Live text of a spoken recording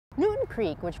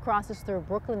Creek, which crosses through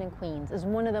Brooklyn and Queens, is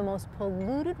one of the most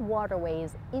polluted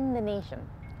waterways in the nation.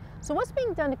 So what's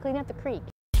being done to clean up the creek?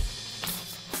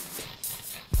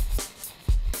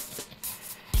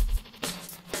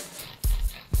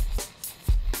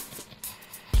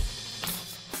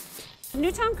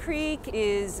 Newtown Creek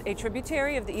is a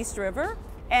tributary of the East River,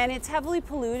 and it's heavily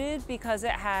polluted because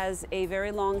it has a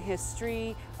very long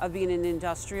history of being an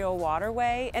industrial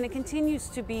waterway, and it continues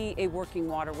to be a working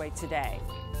waterway today.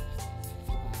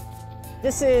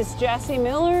 This is Jesse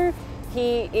Miller.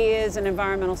 He is an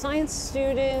environmental science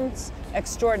student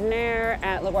extraordinaire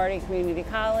at LaGuardia Community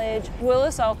College.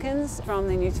 Willis Elkins from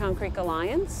the Newtown Creek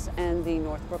Alliance and the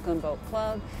North Brooklyn Boat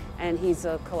Club, and he's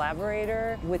a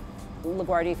collaborator with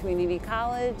LaGuardia Community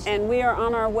College. And we are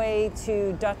on our way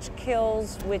to Dutch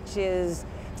Kills, which is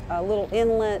a little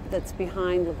inlet that's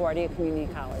behind LaGuardia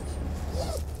Community College.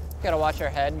 Gotta watch our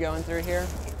head going through here.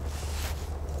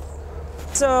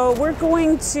 So we're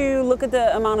going to look at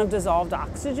the amount of dissolved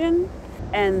oxygen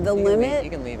and the limit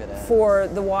for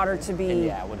the water to be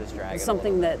we'll just drag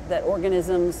something that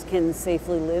organisms can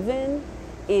safely live in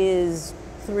is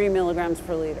 3 milligrams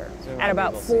per liter. So at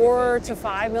about 4 to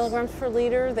 5 milligrams per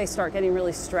liter, they start getting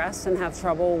really stressed and have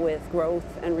trouble with growth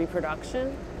and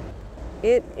reproduction.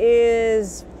 It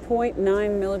is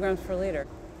 0.9 milligrams per liter.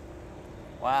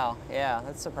 Wow, yeah,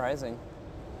 that's surprising.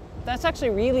 That's actually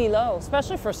really low,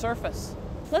 especially for surface.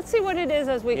 Let's see what it is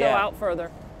as we go out further.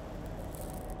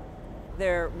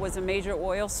 There was a major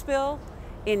oil spill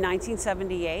in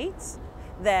 1978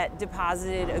 that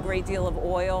deposited a great deal of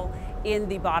oil in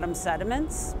the bottom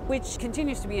sediments, which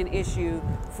continues to be an issue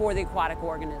for the aquatic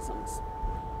organisms.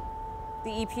 The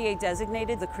EPA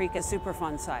designated the creek a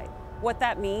Superfund site. What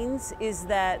that means is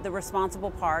that the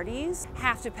responsible parties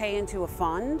have to pay into a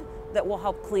fund that will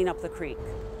help clean up the creek.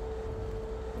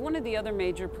 One of the other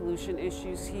major pollution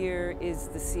issues here is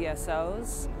the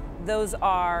CSOs. Those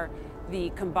are the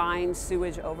combined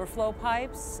sewage overflow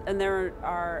pipes, and there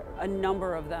are a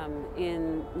number of them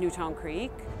in Newtown Creek.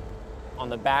 On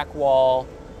the back wall,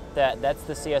 that's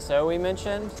the CSO we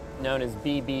mentioned, known as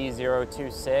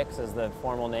BB026 is the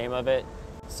formal name of it.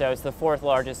 So it's the 4th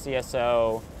largest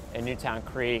CSO in Newtown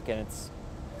Creek, and it's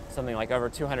something like over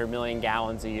 200 million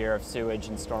gallons a year of sewage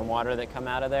and stormwater that come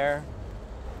out of there.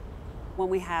 When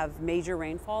we have major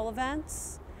rainfall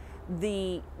events,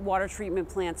 the water treatment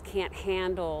plants can't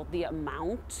handle the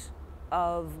amount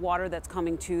of water that's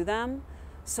coming to them,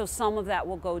 so some of that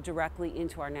will go directly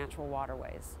into our natural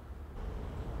waterways.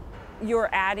 You're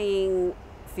adding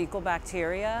fecal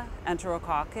bacteria,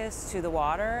 Enterococcus, to the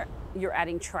water. You're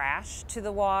adding trash to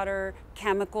the water,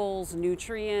 chemicals,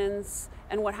 nutrients,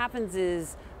 and what happens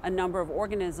is a number of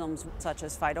organisms such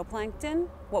as phytoplankton,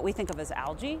 what we think of as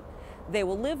algae, they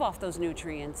will live off those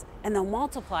nutrients and they'll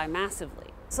multiply massively.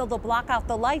 So they'll block out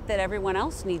the light that everyone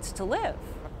else needs to live.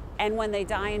 And when they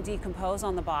die and decompose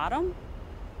on the bottom,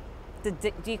 the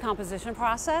decomposition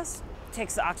process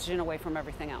takes the oxygen away from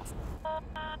everything else.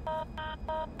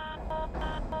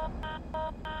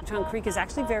 Newtown Creek is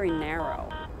actually very narrow.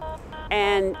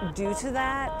 And due to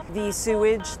that, the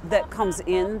sewage that comes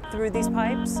in through these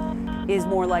pipes is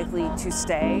more likely to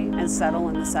stay and settle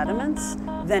in the sediments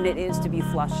than it is to be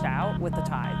flushed out with the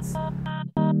tides.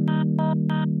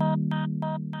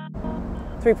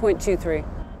 3.23,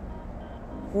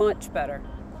 much better.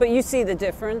 But you see the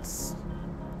difference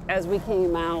as we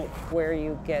came out where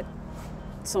you get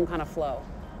some kind of flow.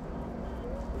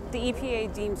 The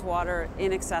EPA deems water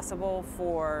inaccessible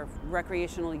for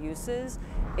recreational uses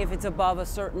if it's above a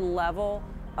certain level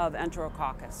of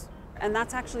Enterococcus. And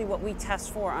that's actually what we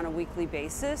test for on a weekly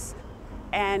basis.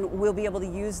 And we'll be able to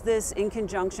use this in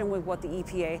conjunction with what the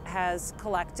EPA has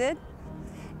collected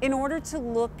in order to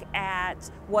look at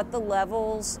what the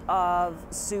levels of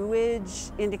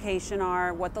sewage indication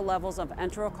are, what the levels of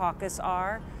Enterococcus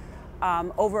are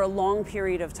over a long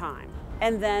period of time.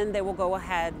 And then they will go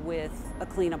ahead with a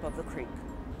cleanup of the creek.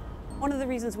 One of the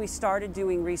reasons we started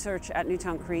doing research at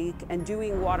Newtown Creek and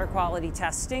doing water quality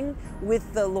testing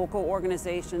with the local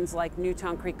organizations like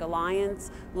Newtown Creek Alliance,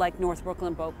 like North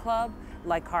Brooklyn Boat Club,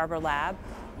 like Harbor Lab,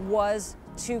 was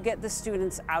to get the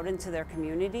students out into their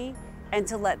community and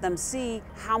to let them see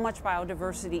how much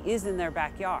biodiversity is in their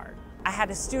backyard. I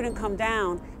had a student come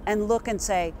down and look and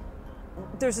say,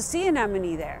 there's a sea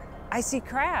anemone there. I see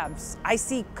crabs, I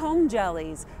see comb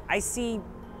jellies, I see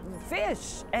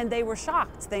fish, and they were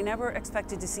shocked. They never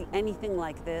expected to see anything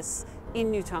like this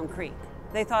in Newtown Creek.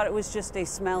 They thought it was just a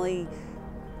smelly,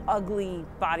 ugly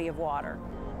body of water.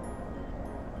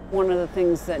 One of the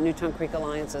things that Newtown Creek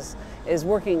Alliance is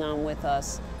working on with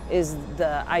us is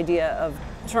the idea of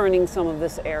turning some of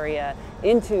this area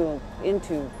into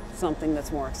something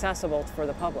that's more accessible for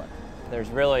the public.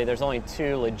 There's only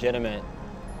two legitimate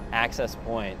access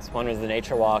points. One was the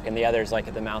nature walk and the other is like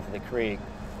at the mouth of the creek.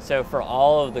 So for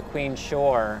all of the Queen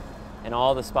Shore and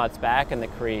all the spots back in the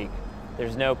creek,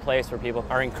 there's no place where people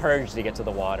are encouraged to get to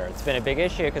the water. It's been a big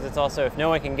issue because it's also, if no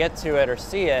one can get to it or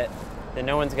see it, then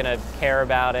no one's gonna care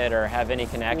about it or have any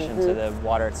connection to the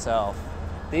water itself.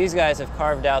 These guys have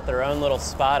carved out their own little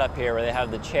spot up here where they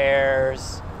have the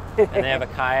chairs and they have a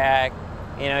kayak.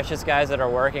 You know, it's just guys that are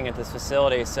working at this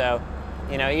facility. So,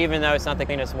 you know, even though it's not the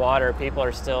cleanest water, people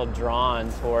are still drawn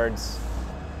towards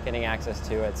getting access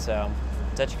to it. So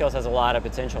Dutch Gills has a lot of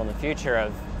potential in the future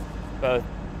of both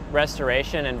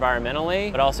restoration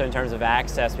environmentally, but also in terms of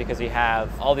access, because you have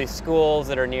all these schools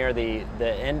that are near the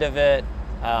end of it,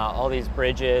 all these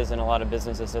bridges and a lot of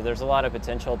businesses. So there's a lot of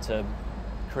potential to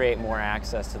create more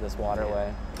access to this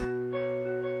waterway.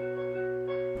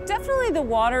 Definitely the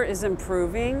water is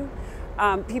improving.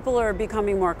 People are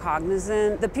becoming more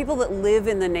cognizant. The people that live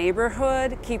in the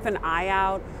neighborhood keep an eye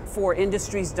out for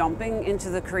industries dumping into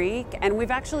the creek. And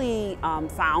we've actually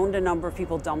found a number of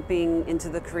people dumping into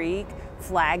the creek,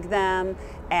 flagged them,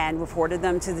 and reported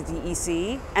them to the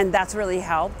DEC. And that's really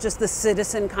helped. Just the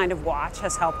citizen kind of watch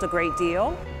has helped a great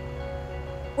deal.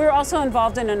 We're also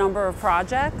involved in a number of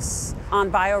projects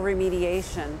on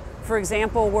bioremediation. For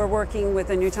example, we're working with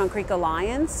the Newtown Creek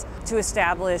Alliance to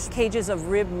establish cages of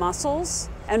rib mussels.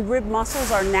 And rib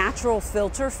mussels are natural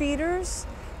filter feeders.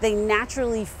 They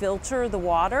naturally filter the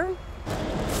water.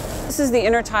 This is the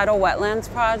Intertidal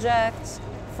Wetlands Project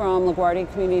from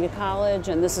LaGuardia Community College,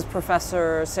 and this is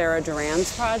Professor Sarah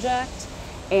Duran's project.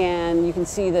 And you can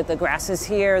see that the grasses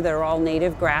here, they're all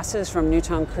native grasses from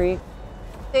Newtown Creek.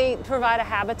 They provide a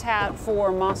habitat for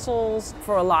mussels,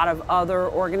 for a lot of other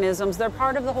organisms. They're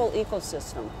part of the whole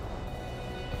ecosystem.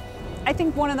 I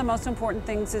think one of the most important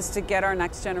things is to get our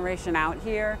next generation out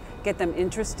here, get them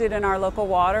interested in our local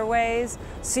waterways,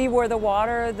 see where the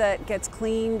water that gets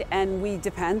cleaned and we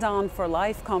depend on for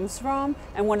life comes from.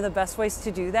 And one of the best ways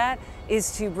to do that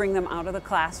is to bring them out of the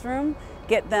classroom,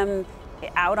 get them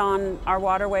out on our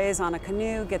waterways on a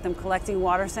canoe, get them collecting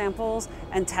water samples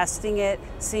and testing it,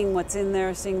 seeing what's in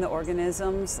there, seeing the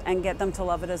organisms, and get them to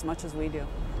love it as much as we do.